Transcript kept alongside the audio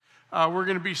We're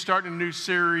going to be starting a new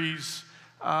series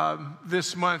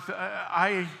this month.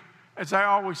 As I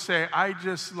always say, I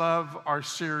just love our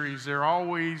series. They're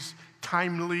always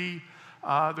timely.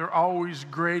 They're always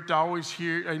great. I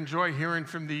enjoy hearing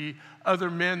from the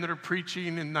other men that are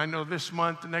preaching. And I know this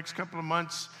month, the next couple of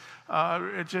months,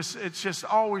 it's just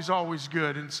always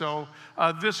good. And so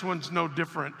this one's no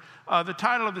different. The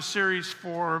title of the series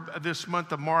for this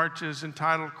month of March is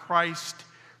entitled Christ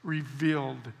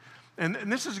Revealed. And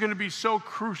this is going to be so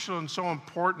crucial and so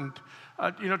important.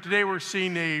 Today we're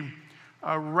seeing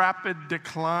a rapid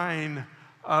decline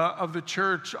of the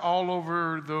church all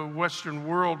over the Western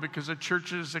world because of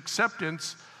church's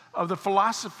acceptance of the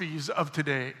philosophies of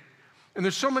today. And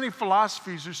there's so many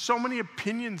philosophies, there's so many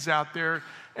opinions out there,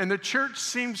 and the church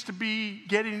seems to be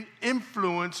getting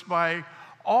influenced by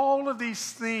all of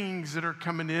these things that are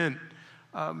coming in.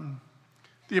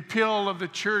 The appeal of the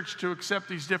church to accept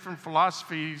these different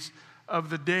philosophies of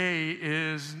the day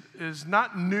is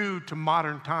not new to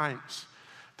modern times.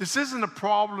 This isn't a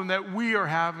problem that we are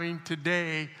having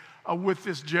today with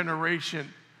this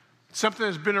generation. Something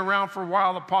that's been around for a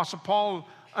while. The Apostle Paul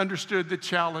understood the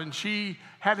challenge. He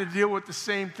had to deal with the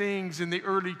same things in the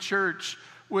early church,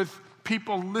 with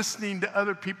people listening to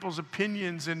other people's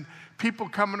opinions and people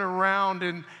coming around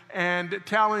and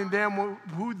telling them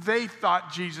who they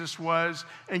thought Jesus was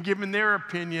and giving their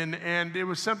opinion. And it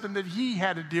was something that he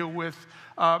had to deal with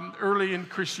early in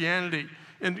Christianity.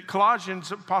 In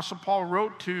Colossians, Apostle Paul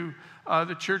wrote to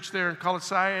the church there in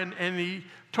Colossae, and he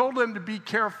told them to be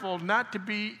careful not to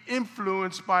be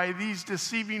influenced by these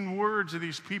deceiving words of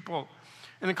these people.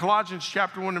 And in Colossians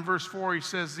chapter 1 and verse 4, he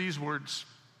says these words.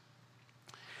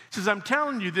 He says, I'm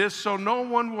telling you this so no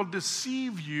one will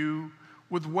deceive you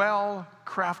with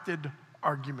well-crafted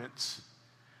arguments.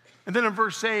 And then in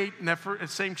verse 8, in that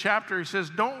same chapter, he says,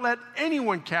 don't let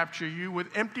anyone capture you with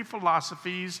empty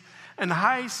philosophies and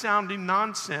high-sounding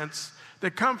nonsense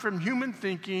that come from human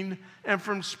thinking and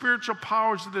from spiritual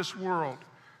powers of this world,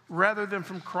 rather than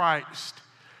from Christ.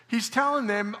 He's telling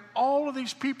them all of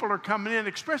these people are coming in,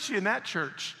 especially in that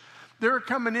church. They're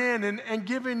coming in and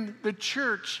giving the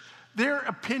church their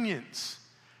opinions.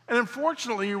 And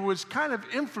unfortunately, it was kind of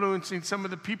influencing some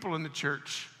of the people in the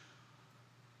church.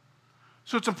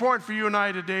 So it's important for you and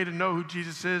I today to know who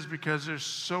Jesus is, because there's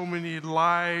so many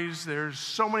lies, there's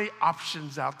so many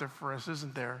options out there for us,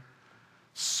 isn't there?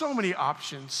 So many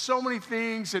options, so many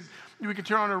things that we can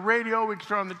turn on the radio, we can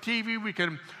turn on the TV, we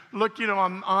can look,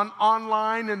 on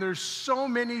online, and there's so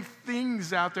many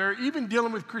things out there, even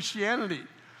dealing with Christianity,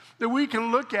 that we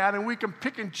can look at and we can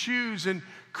pick and choose and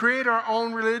create our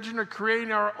own religion or create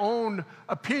our own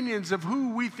opinions of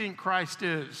who we think Christ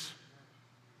is.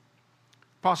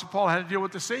 Apostle Paul had to deal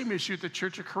with the same issue at the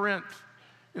church of Corinth.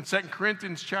 In 2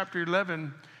 Corinthians chapter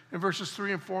 11, in verses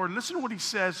 3 and 4, listen to what he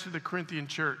says to the Corinthian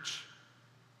church.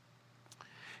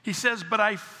 He says, but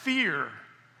I fear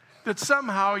that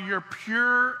somehow your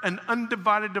pure and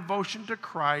undivided devotion to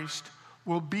Christ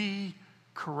will be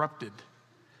corrupted,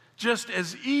 just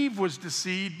as Eve was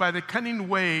deceived by the cunning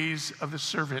ways of the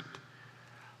serpent.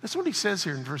 That's what he says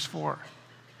here in verse 4.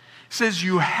 He says,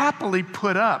 you happily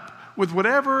put up with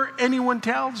whatever anyone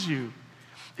tells you,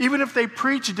 even if they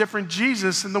preach a different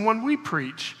Jesus than the one we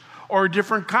preach, or a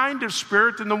different kind of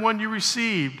spirit than the one you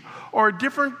received, or a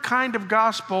different kind of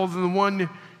gospel than the one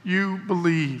you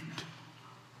believed.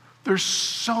 There's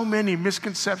so many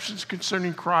misconceptions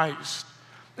concerning Christ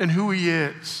and who he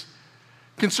is.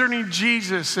 Concerning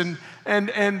Jesus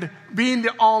and being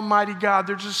the Almighty God,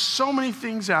 there's just so many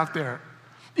things out there.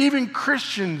 Even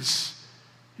Christians,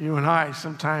 you and I,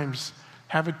 sometimes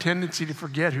have a tendency to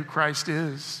forget who Christ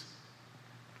is.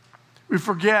 We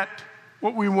forget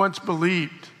what we once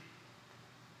believed.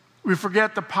 We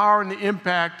forget the power and the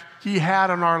impact he had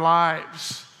on our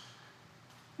lives.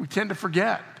 We tend to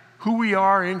forget who we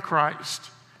are in Christ.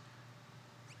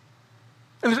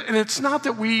 And it's not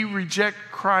that we reject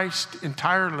Christ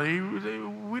entirely.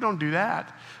 We don't do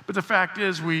that. But the fact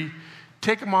is, we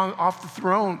take him off the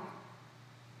throne.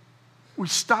 We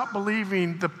stop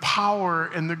believing the power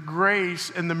and the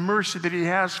grace and the mercy that he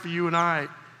has for you and I.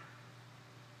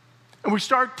 And we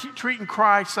start treating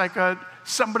Christ like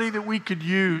somebody that we could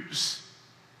use.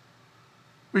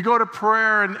 We go to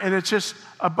prayer and it's just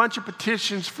a bunch of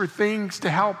petitions for things to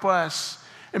help us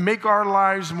and make our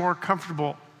lives more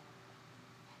comfortable.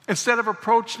 Instead of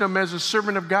approaching him as a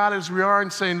servant of God as we are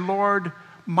and saying, Lord,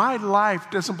 my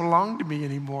life doesn't belong to me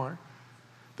anymore.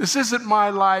 This isn't my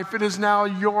life. It is now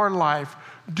your life.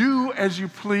 Do as you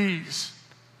please.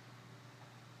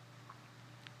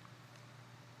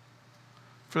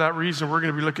 For that reason, we're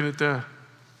going to be looking at the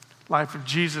life of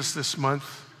Jesus this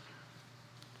month.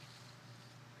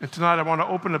 And tonight I want to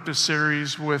open up this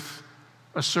series with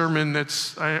a sermon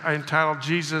I entitled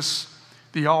Jesus,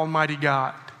 the Almighty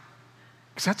God.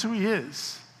 Because that's who he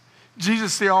is.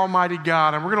 Jesus, the Almighty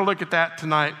God. And we're going to look at that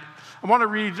tonight. I want to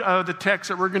read the text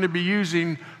that we're going to be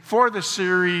using for the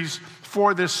series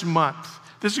for this month.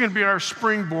 This is going to be our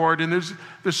springboard, and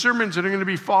the sermons that are going to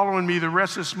be following me the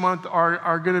rest of this month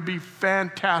are going to be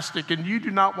fantastic. And you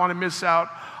do not want to miss out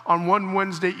on one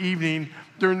Wednesday evening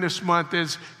during this month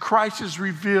as Christ is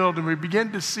revealed and we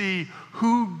begin to see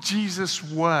who Jesus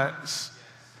was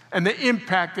and the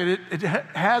impact that it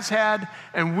has had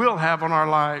and will have on our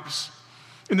lives.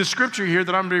 In the scripture here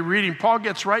that I'm going to be reading, Paul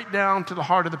gets right down to the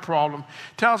heart of the problem.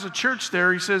 Tells the church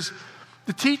there, he says,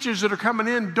 the teachers that are coming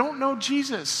in don't know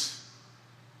Jesus.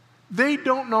 They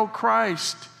don't know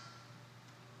Christ.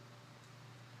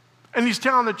 And he's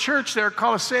telling the church there,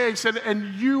 Colossae, he said,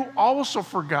 and you also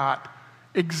forgot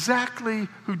exactly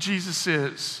who Jesus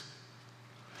is.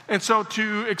 And so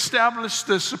to establish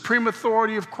the supreme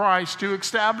authority of Christ, to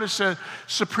establish the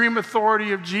supreme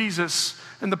authority of Jesus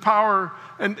and the power,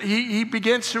 and he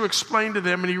begins to explain to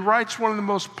them, and he writes one of the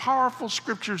most powerful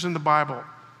scriptures in the Bible.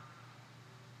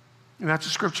 And that's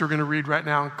the scripture we're going to read right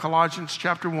now, Colossians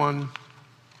chapter 1,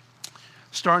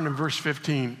 starting in verse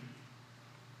 15.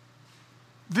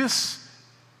 This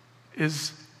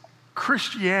is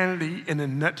Christianity in a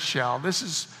nutshell. This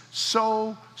is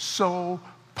so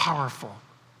powerful.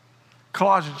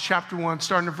 Colossians chapter 1,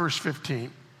 starting in verse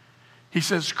 15. He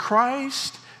says,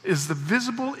 Christ is the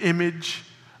visible image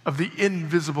of the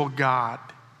invisible God.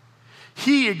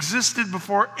 He existed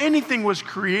before anything was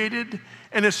created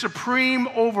and is supreme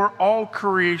over all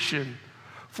creation.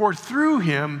 For through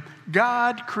him,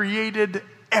 God created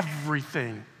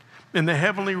everything in the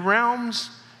heavenly realms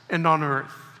and on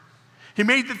earth. He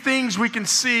made the things we can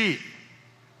see,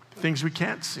 the things we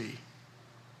can't see,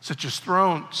 such as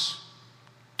thrones,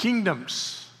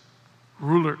 kingdoms,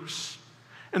 rulers,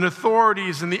 and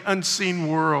authorities in the unseen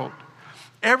world.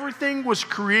 Everything was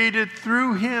created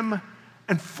through him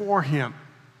and for him.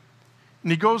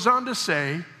 And he goes on to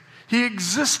say, he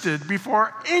existed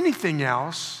before anything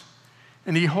else,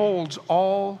 and he holds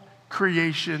all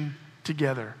creation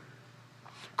together.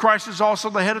 Christ is also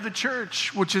the head of the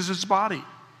church, which is his body.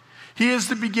 He is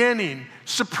the beginning,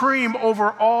 supreme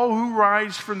over all who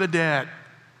rise from the dead.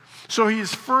 So he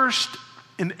is first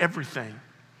in everything.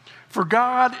 For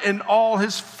God in all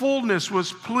his fullness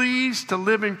was pleased to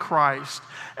live in Christ,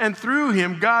 and through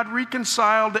him God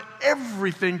reconciled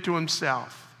everything to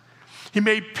himself. He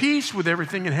made peace with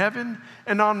everything in heaven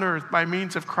and on earth by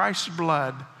means of Christ's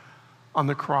blood on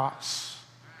the cross.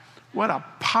 What a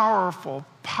powerful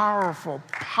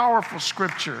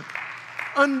scripture.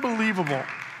 Unbelievable.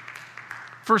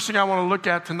 First thing I want to look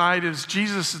at tonight is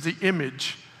Jesus is the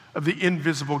image of the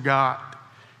invisible God.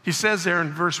 He says there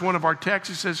in verse 1 of our text,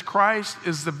 he says, Christ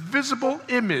is the visible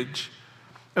image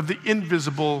of the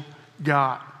invisible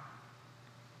God.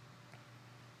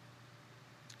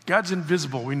 God's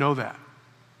invisible, we know that.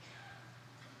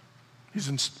 He's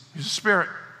a spirit.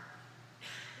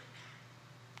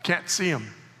 Can't see him.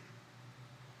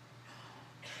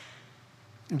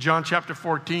 In John chapter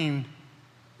 14,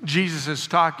 Jesus is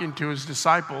talking to his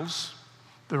disciples.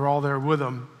 They're all there with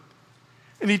him.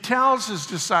 And he tells his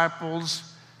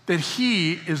disciples that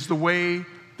he is the way,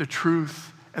 the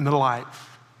truth, and the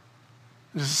life.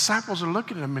 And his disciples are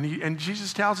looking at him, and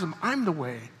Jesus tells them, I'm the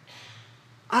way.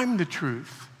 I'm the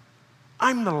truth.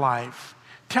 I'm the life.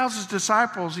 Tells his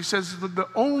disciples, he says, that the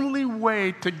only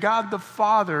way to God the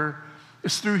Father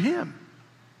is through him.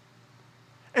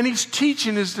 And he's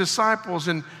teaching his disciples,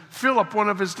 and Philip, one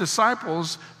of his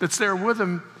disciples that's there with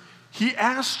him, he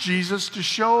asked Jesus to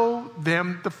show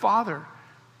them the Father.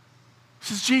 He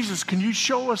says, Jesus, can you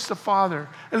show us the Father?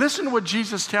 And listen to what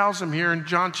Jesus tells him here in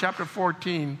John chapter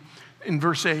 14 in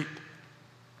verse 8.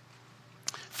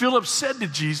 Philip said to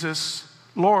Jesus,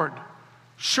 Lord,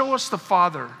 show us the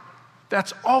Father.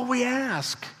 That's all we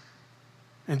ask.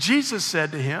 And Jesus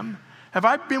said to him, have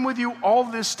I been with you all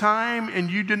this time and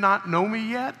you do not know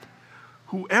me yet?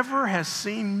 Whoever has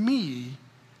seen me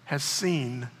has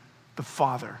seen the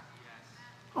Father.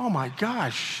 Oh my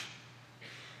gosh.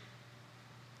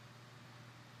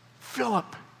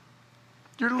 Philip,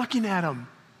 you're looking at him.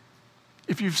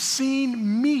 If you've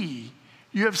seen me,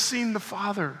 you have seen the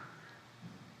Father.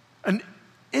 An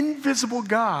invisible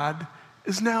God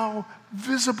is now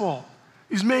visible.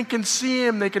 These men can see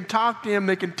him, they can talk to him,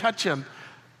 they can touch him.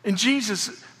 And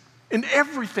Jesus, in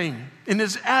everything, in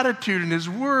his attitude, in his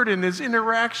word, in his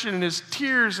interaction, in his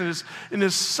tears, in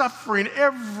his suffering,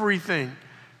 everything,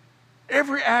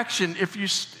 every action, if you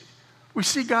We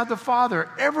see God the Father,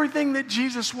 everything that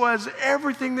Jesus was,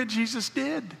 everything that Jesus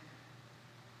did.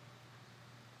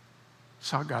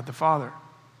 Saw God the Father.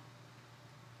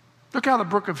 Look how the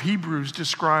book of Hebrews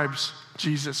describes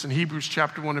Jesus in Hebrews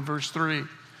chapter 1 and verse 3.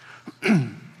 It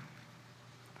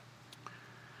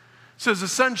says, the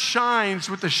sun shines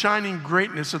with the shining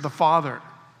greatness of the Father.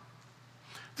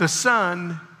 The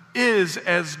Son is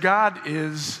as God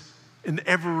is in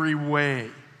every way.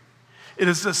 It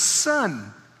is the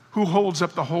Son who holds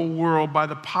up the whole world by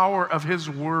the power of his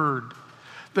word.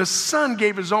 The Son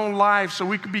gave his own life so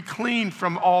we could be clean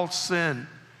from all sin.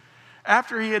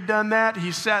 After he had done that,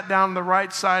 he sat down on the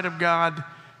right side of God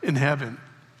in heaven.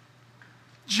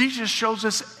 Jesus shows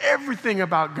us everything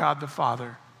about God the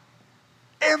Father.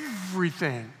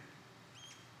 Everything.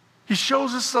 He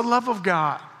shows us the love of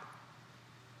God.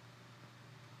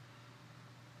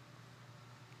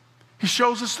 He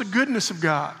shows us the goodness of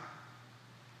God.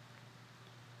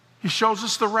 He shows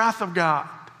us the wrath of God.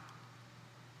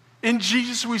 In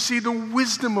Jesus, we see the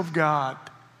wisdom of God.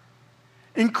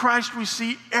 In Christ, we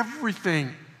see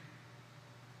everything.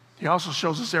 He also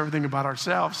shows us everything about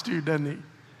ourselves, too, doesn't he?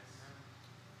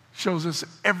 Shows us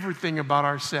everything about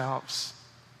ourselves.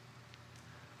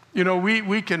 You know,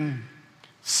 we can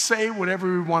say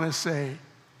whatever we want to say,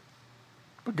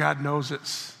 but God knows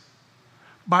us.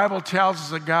 Bible tells us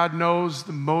that God knows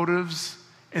the motives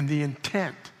and the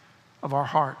intent of our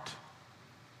heart.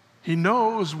 He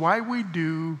knows why we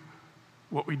do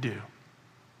what we do.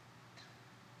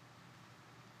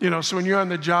 You know, so when you're on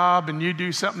the job and you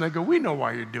do something, they go, we know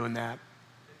why you're doing that.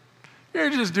 You're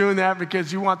just doing that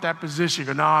because you want that position.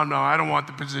 You go, no, I don't want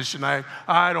the position.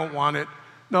 I don't want it.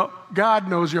 No, God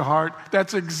knows your heart.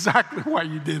 That's exactly why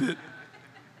you did it.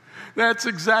 That's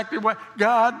exactly why.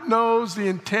 God knows the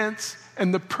intents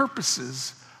and the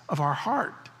purposes of our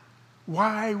heart.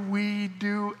 Why we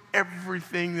do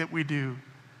everything that we do.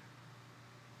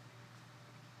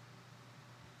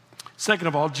 Second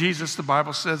of all, Jesus, the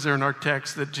Bible says there in our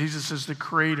text that Jesus is the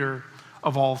creator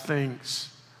of all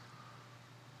things.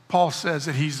 Paul says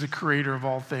that he's the creator of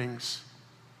all things.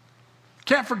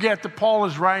 Can't forget that Paul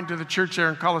is writing to the church there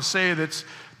in Colossae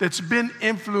that's been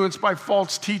influenced by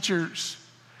false teachers.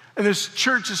 And this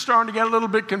church is starting to get a little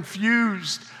bit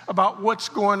confused about what's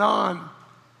going on.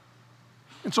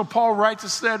 And so Paul writes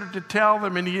this letter to tell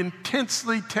them, and he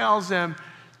intensely tells them,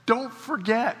 don't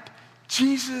forget,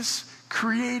 Jesus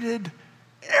created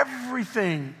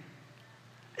everything.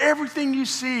 Everything you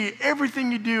see,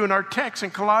 everything you do. In our text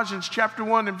in Colossians chapter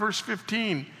 1 and verse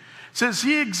 15, it says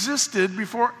he existed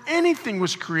before anything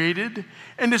was created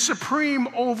and is supreme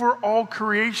over all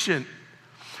creation.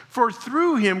 For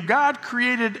through him, God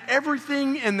created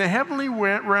everything in the heavenly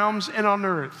realms and on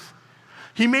earth.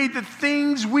 He made the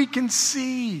things we can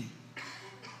see,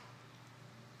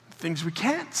 things we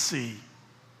can't see,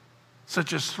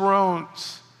 such as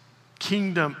thrones,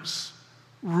 kingdoms,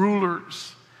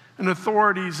 rulers, and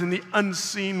authorities in the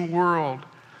unseen world.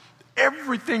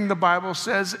 Everything, the Bible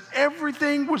says,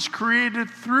 everything was created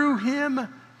through him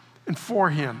and for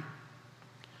him.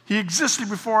 He existed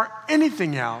before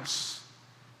anything else.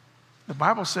 The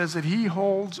Bible says that he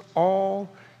holds all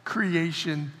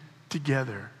creation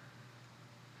together.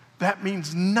 That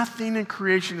means nothing in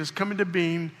creation has come into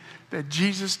being that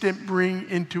Jesus didn't bring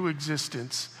into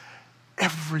existence.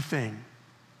 Everything.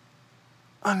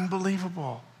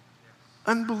 Unbelievable.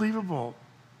 Unbelievable.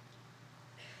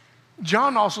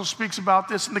 John also speaks about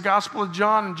this in the Gospel of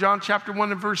John, in John chapter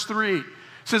 1 and verse 3. It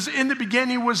says, in the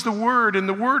beginning was the Word, and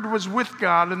the Word was with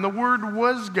God, and the Word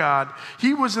was God.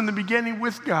 He was in the beginning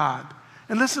with God.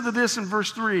 And listen to this in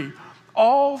verse 3.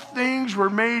 All things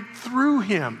were made through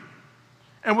him,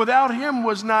 and without him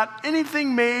was not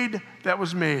anything made that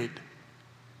was made.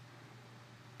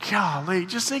 Golly,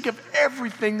 just think of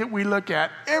everything that we look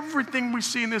at, everything we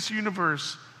see in this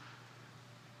universe.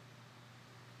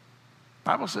 The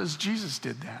Bible says Jesus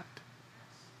did that.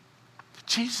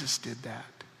 Jesus did that.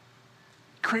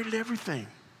 He created everything.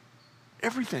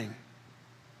 Everything.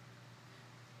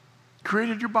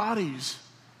 Created your bodies.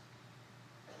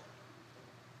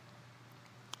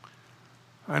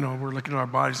 I know we're looking at our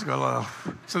bodies and go,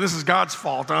 oh, so this is God's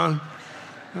fault, huh?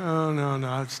 Oh, no.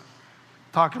 I was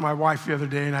talking to my wife the other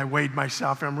day, and I weighed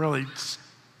myself. I'm really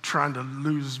trying to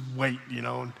lose weight, you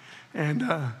know. And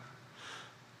I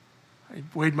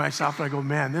weighed myself, and I go,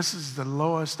 man, this is the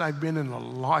lowest I've been in the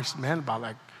last, man, about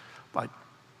like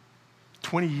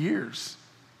 20 years.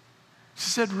 She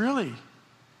said, really?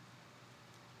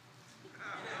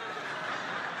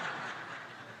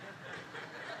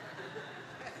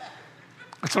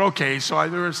 I said, okay, so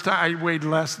there was time, I weighed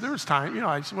less. There was time, you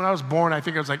know, when I was born, I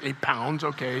think I was like 8 pounds,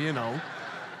 okay, you know.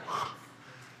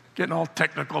 getting all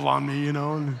technical on me,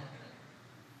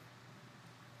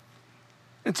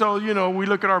 And so, we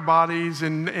look at our bodies,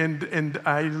 and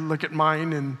I look at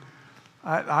mine, and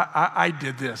I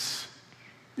did this.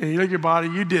 You look at your body,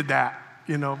 you did that,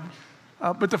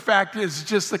 But the fact is,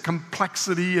 just the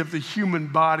complexity of the human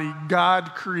body,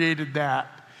 God created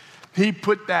that. He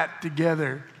put that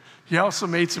together. He also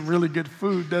made some really good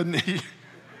food, doesn't he?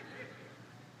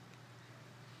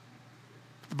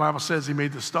 The Bible says he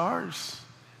made the stars.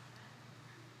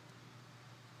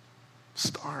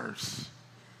 Stars.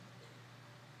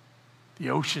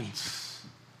 The oceans.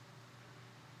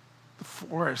 The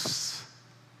forests.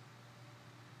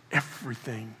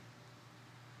 Everything.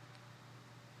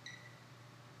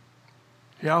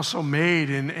 He also made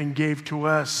and gave to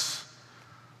us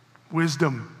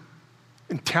wisdom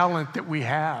and talent that we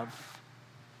have.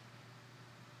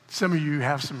 Some of you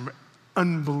have some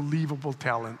unbelievable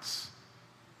talents.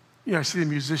 I see the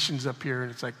musicians up here,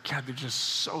 and it's like, God, they're just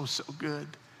so good.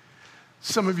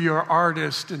 Some of you are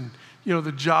artists, and,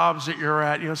 the jobs that you're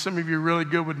at, some of you are really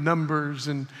good with numbers,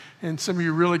 and some of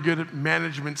you are really good at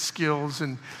management skills,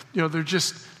 and, they're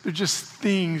just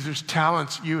things, there's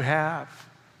talents you have.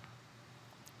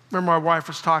 Remember, my wife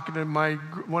was talking to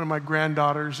one of my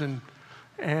granddaughters,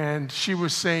 and she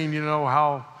was saying,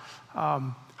 how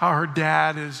her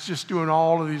dad is just doing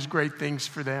all of these great things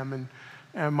for them.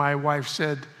 And my wife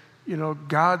said,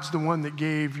 God's the one that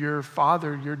gave your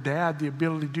father, your dad, the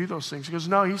ability to do those things. He goes,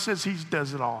 no, he says he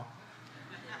does it all.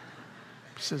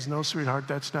 He says, no, sweetheart,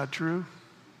 that's not true.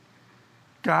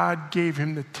 God gave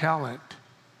him the talent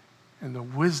and the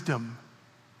wisdom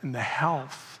and the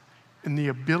health and the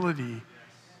ability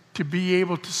to be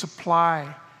able to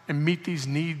supply and meet these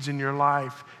needs in your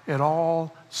life. It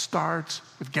all starts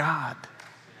with God.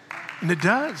 And it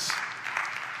does.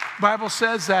 The Bible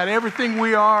says that everything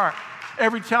we are,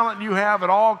 every talent you have, it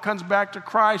all comes back to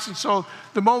Christ. And so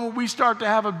the moment we start to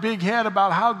have a big head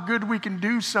about how good we can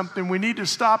do something, we need to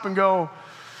stop and go,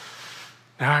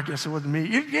 no, I guess it wasn't me.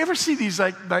 You ever see these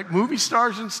like movie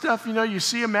stars and stuff? You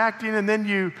see them acting, and then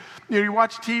you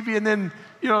watch TV, and then,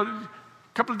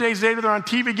 a couple of days later they're on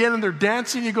TV again and they're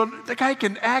dancing. You go, that guy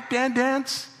can act and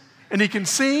dance, and he can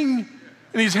sing,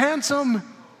 and he's handsome.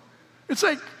 It's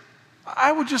like,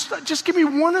 I would just give me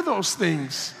one of those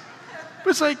things.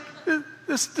 But it's like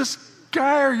this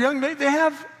guy or young lady, they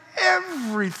have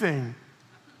everything.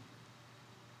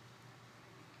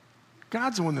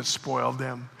 God's the one that spoiled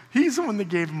them. He's the one that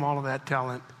gave them all of that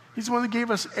talent. He's the one that gave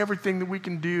us everything that we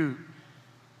can do.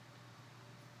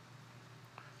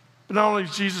 But not only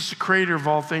is Jesus the creator of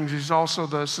all things, he's also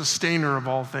the sustainer of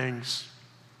all things.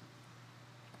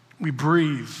 We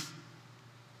breathe.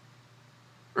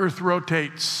 Earth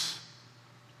rotates.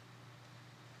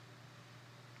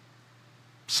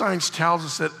 Science tells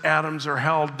us that atoms are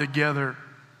held together.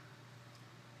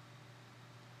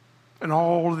 And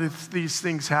all of these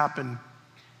things happen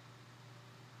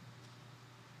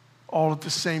all at the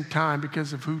same time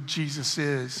because of who Jesus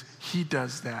is. He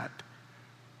does that.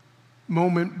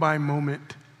 Moment by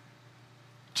moment.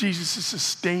 Jesus is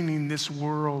sustaining this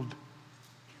world.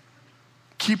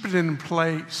 Keeping it in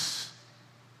place.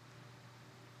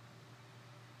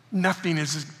 Nothing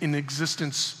is in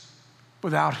existence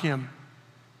without him.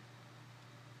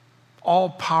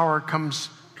 All power comes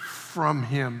from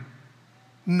him.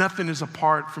 Nothing is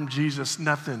apart from Jesus,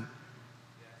 nothing.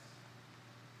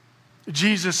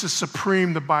 Jesus is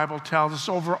supreme, the Bible tells us,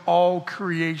 over all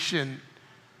creation.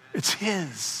 It's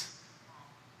his.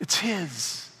 It's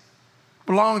his.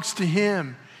 Belongs to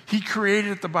him. He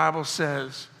created it, the Bible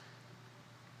says.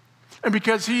 And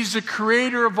because he's the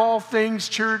creator of all things,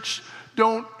 church,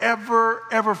 don't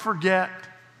ever forget.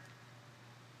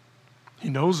 He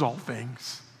knows all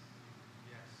things.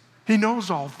 He knows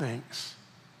all things.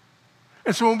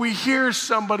 And so when we hear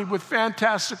somebody with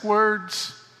fantastic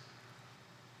words,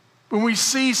 when we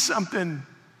see something,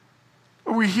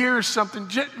 or we hear something,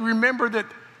 just remember that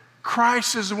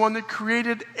Christ is the one that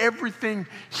created everything.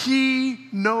 He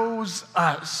knows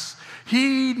us.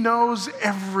 He knows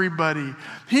everybody.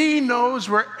 He knows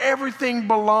where everything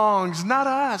belongs, not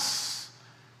us.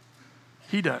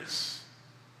 He does.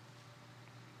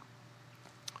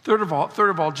 Third of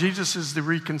all, Jesus is the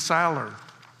reconciler.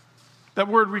 That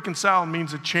word reconcile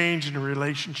means a change in a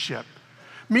relationship.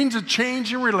 It means a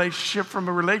change in relationship from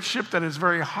a relationship that is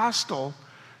very hostile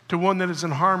to one that is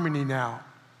in harmony now.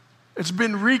 It's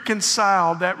been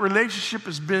reconciled. That relationship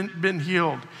has been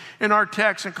healed. In our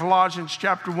text in Colossians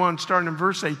chapter 1, starting in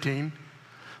verse 18,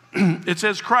 it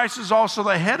says, Christ is also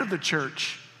the head of the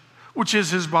church, which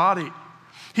is his body.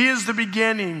 He is the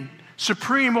beginning,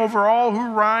 supreme over all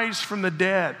who rise from the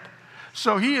dead.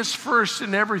 So he is first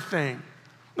in everything.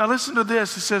 Now listen to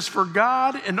this. It says, for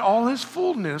God in all his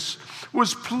fullness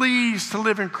was pleased to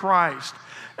live in Christ.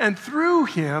 And through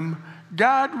him,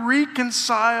 God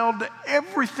reconciled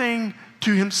everything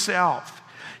to himself.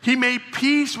 He made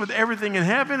peace with everything in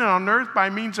heaven and on earth by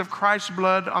means of Christ's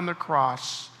blood on the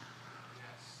cross.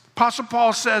 Apostle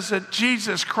Paul says that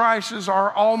Jesus Christ is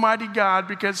our almighty God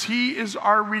because he is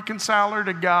our reconciler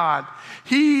to God.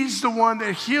 He's the one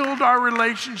that healed our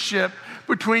relationship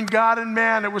between God and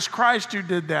man. It was Christ who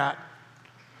did that.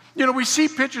 You know, we see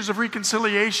pictures of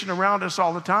reconciliation around us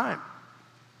all the time.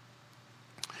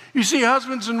 You see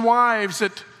husbands and wives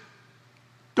that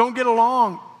don't get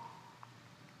along.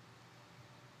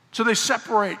 So they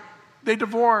separate, they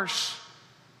divorce.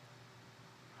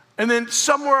 And then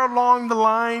somewhere along the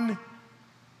line,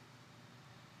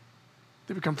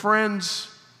 they become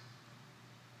friends.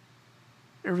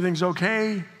 Everything's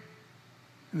okay,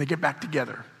 and they get back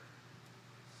together.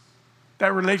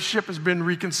 That relationship has been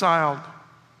reconciled.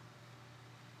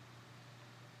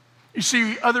 You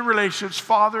see other relationships,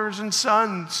 fathers and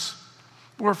sons,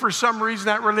 where for some reason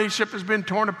that relationship has been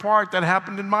torn apart. That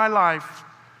happened in my life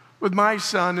with my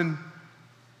son, and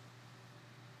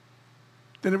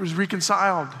then it was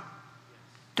reconciled,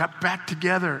 got back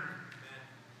together.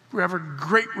 We have a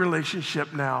great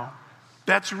relationship now.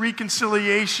 That's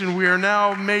reconciliation. We are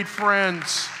now made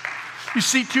friends. You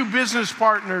see two business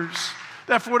partners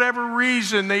that for whatever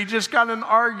reason, they just got in an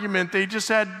argument. They just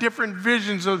had different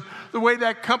visions of the way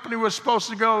that company was supposed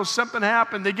to go. Something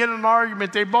happened. They get in an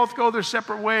argument. They both go their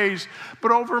separate ways.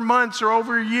 But over months or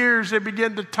over years, they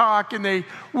begin to talk and they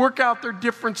work out their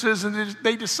differences and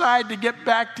they decide to get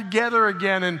back together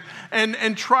again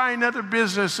and try another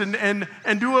business and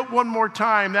do it one more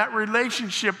time. That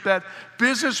relationship, that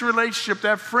business relationship,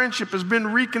 that friendship has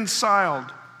been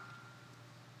reconciled.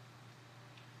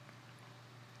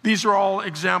 These are all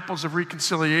examples of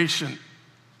reconciliation.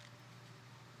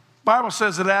 The Bible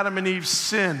says that Adam and Eve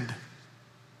sinned,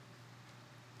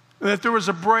 and that there was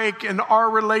a break in our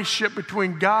relationship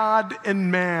between God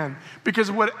and man because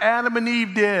of what Adam and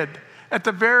Eve did. At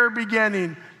the very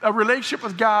beginning, a relationship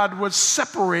with God was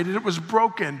separated. It was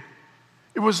broken.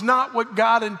 It was not what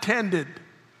God intended.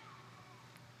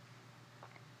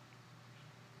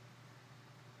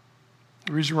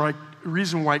 The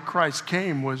reason why Christ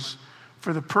came was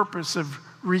for the purpose of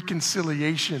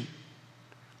reconciliation,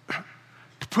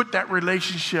 to put that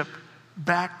relationship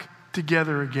back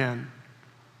together again.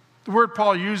 The word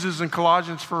Paul uses in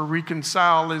Colossians for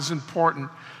reconcile is important.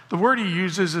 The word he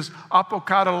uses is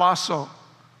apokatallasso.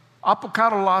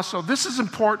 Apokatallasso. This is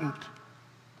important.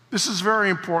 This is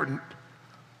very important.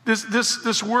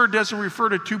 This word doesn't refer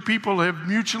to two people who have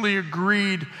mutually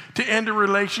agreed to end a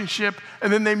relationship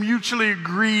and then they mutually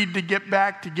agreed to get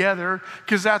back together,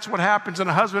 because that's what happens in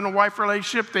a husband and wife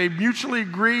relationship. They mutually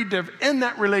agreed to end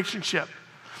that relationship.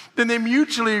 Then they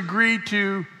mutually agreed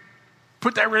to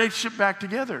put that relationship back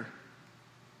together.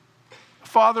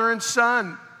 Father and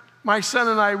son, my son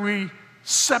and I, we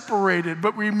separated,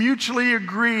 but we mutually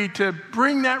agreed to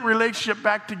bring that relationship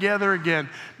back together again.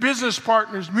 Business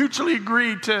partners mutually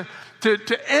agreed to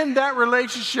end that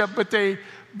relationship, but they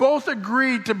both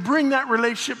agreed to bring that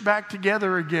relationship back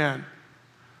together again.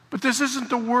 But this isn't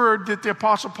the word that the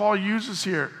Apostle Paul uses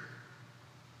here.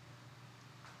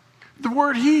 The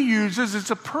word he uses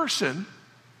is a person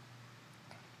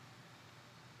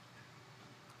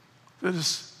that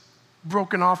has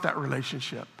broken off that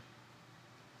relationship.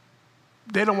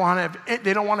 They don't want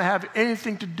to have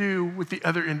anything to do with the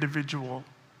other individual.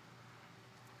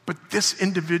 But this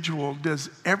individual does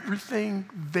everything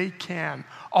they can.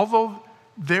 Although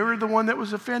they were the one that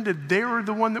was offended, they were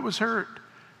the one that was hurt,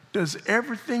 does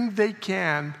everything they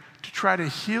can to try to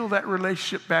heal that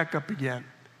relationship back up again.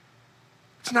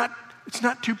 It's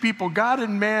not two people. God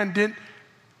and man didn't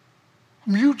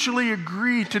mutually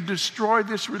agree to destroy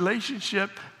this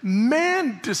relationship.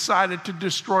 Man decided to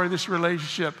destroy this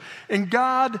relationship. And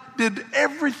God did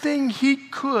everything he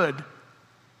could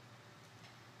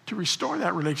to restore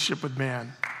that relationship with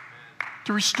man,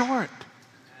 to restore it.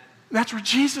 And that's where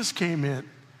Jesus came in.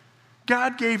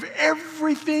 God gave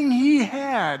everything he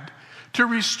had to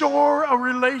restore a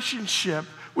relationship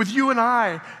with you and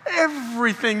I.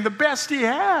 Everything, the best he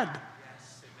had.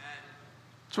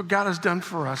 That's what God has done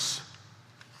for us.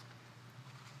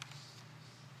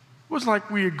 It wasn't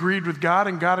like we agreed with God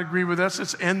and God agreed with us.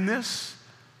 Let's end this.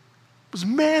 It was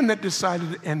man that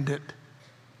decided to end it.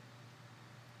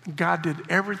 And God did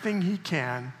everything he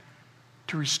can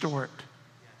to restore it.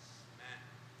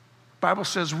 The Bible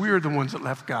says we are the ones that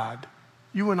left God.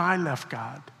 You and I left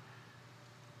God.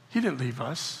 He didn't leave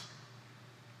us.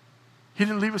 He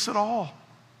didn't leave us at all.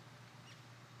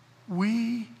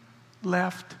 We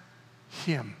left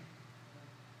him.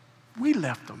 We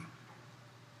left him.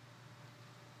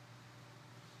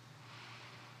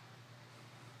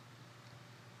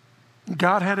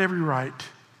 God had every right.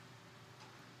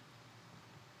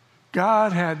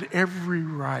 God had every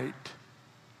right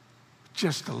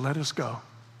just to let us go.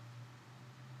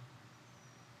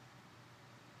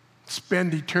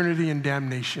 Spend eternity in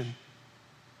damnation.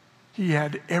 He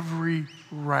had every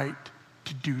right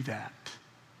to do that.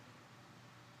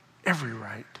 Every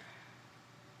right.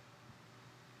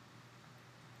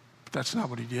 But that's not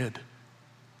what he did.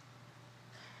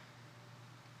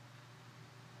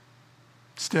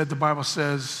 Instead, the Bible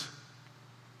says,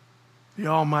 the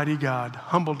Almighty God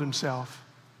humbled himself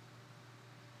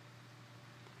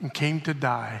and came to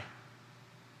die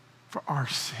for our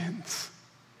sins.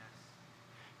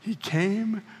 He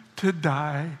came to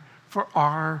die for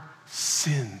our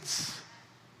sins.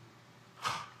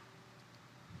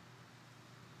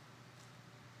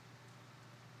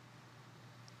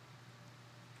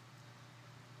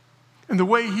 And the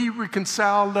way he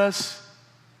reconciled us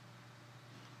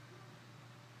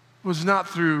was not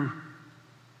through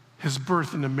his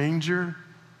birth in the manger.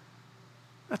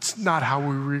 That's not how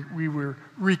we were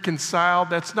reconciled.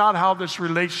 That's not how this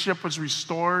relationship was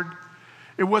restored.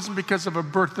 It wasn't because of a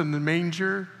birth in the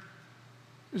manger.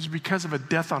 It was because of a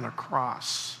death on a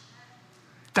cross.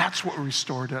 That's what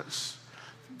restored us.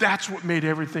 That's what made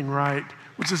everything right,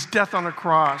 was his death on a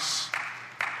cross.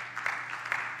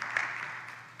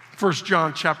 1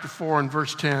 John chapter 4 and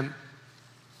verse 10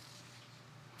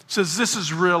 says, this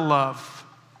is real love.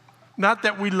 Not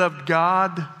that we loved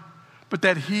God, but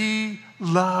that he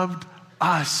loved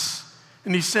us.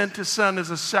 And he sent his son as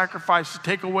a sacrifice to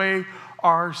take away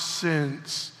our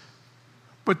sins.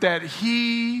 But that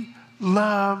he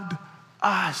loved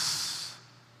us.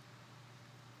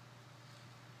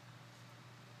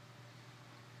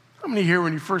 How many here,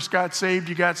 when you first got saved,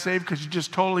 you got saved because you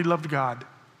just totally loved God?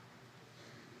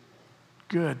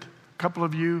 Good. A couple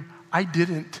of you, I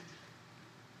didn't.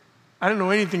 I didn't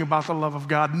know anything about the love of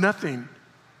God, nothing.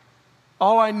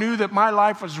 All I knew that my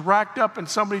life was racked up, and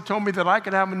somebody told me that I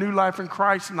could have a new life in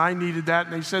Christ, and I needed that.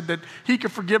 And they said that he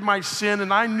could forgive my sin,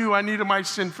 and I knew I needed my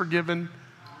sin forgiven.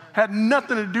 Had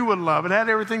nothing to do with love. It had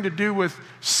everything to do with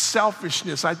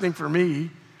selfishness, I think, for me,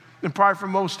 and probably for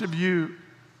most of you.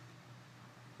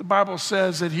 The Bible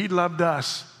says that he loved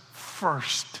us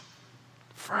first.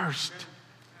 First.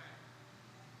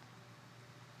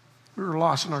 We were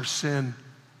lost in our sin.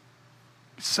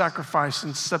 He sacrificed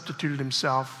and substituted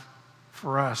himself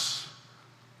for us.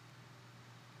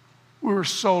 We were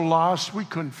so lost, we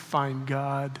couldn't find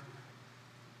God.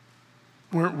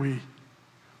 Weren't we?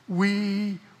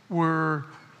 We were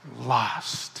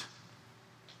lost.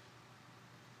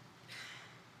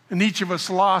 And each of us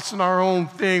lost in our own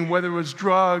thing, whether it was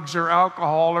drugs or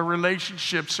alcohol or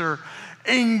relationships or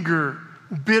anger,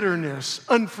 bitterness,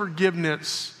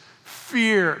 unforgiveness,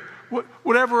 fear.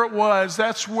 Whatever it was,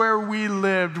 that's where we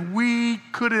lived. We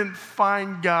couldn't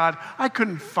find God. I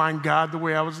couldn't find God the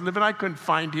way I was living. I couldn't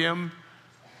find him.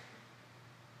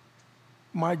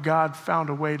 My God found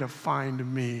a way to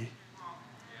find me.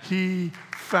 He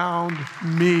found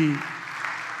me.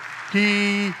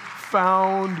 He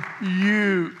found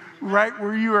you right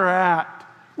where you are at.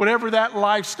 Whatever that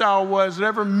lifestyle was,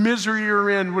 whatever misery you're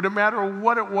in, wouldn't matter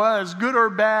what it was, good or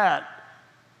bad,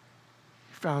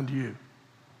 he found you.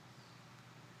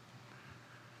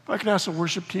 If I can ask the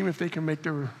worship team if they can make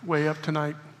their way up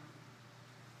tonight.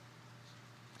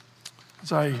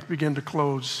 As I begin to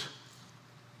close.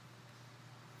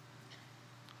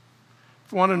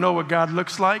 If you want to know what God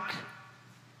looks like,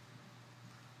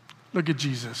 look at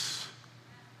Jesus.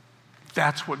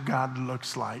 That's what God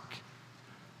looks like.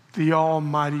 The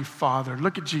Almighty Father.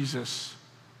 Look at Jesus.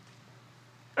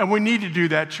 And we need to do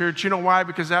that, church. You know why?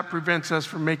 Because that prevents us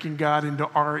from making God into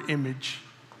our image.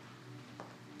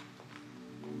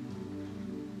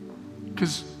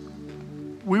 Because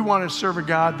we want to serve a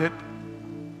God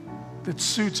that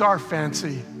suits our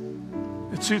fancy,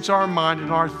 that suits our mind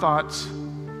and our thoughts.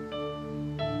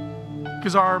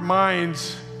 Because our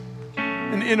minds,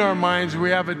 and in our minds,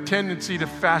 we have a tendency to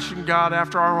fashion God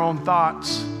after our own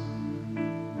thoughts.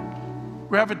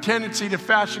 We have a tendency to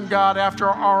fashion God after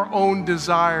our own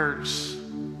desires.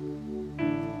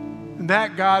 And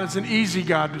that God is an easy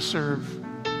God to serve.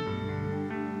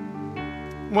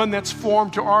 One that's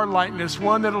formed to our likeness,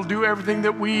 one that'll do everything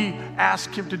that we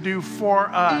ask him to do for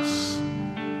us.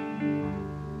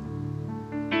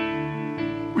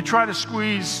 We try to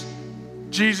squeeze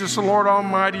Jesus, the Lord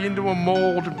Almighty, into a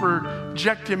mold and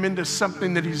project him into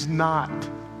something that he's not.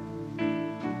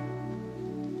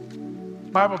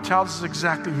 The Bible tells us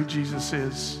exactly who Jesus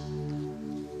is.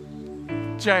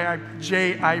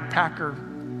 J.I. Packer.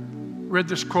 Read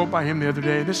this quote by him the other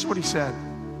day. This is what he said.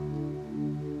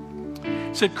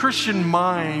 He said, Christian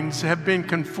minds have been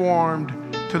conformed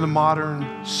to the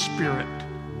modern spirit.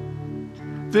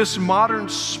 This modern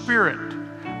spirit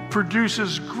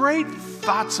produces great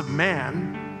thoughts of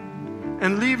man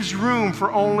and leaves room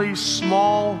for only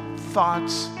small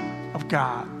thoughts of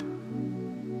God.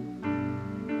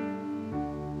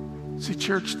 See,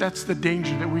 church, that's the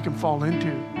danger that we can fall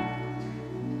into.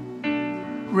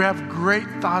 We have great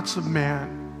thoughts of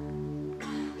man.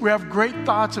 We have great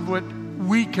thoughts of what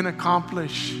we can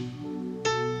accomplish.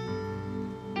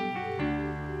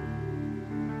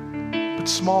 But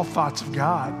small thoughts of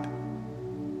God,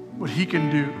 what He can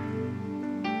do,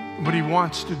 what He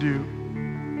wants to do,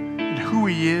 and who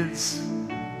He is.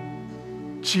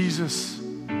 Jesus.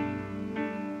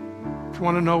 If you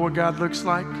want to know what God looks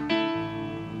like,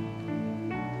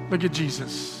 look at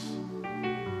Jesus.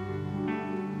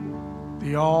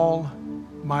 The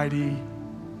Almighty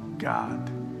God.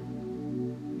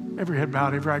 Every head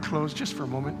bowed, every eye closed, just for a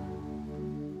moment.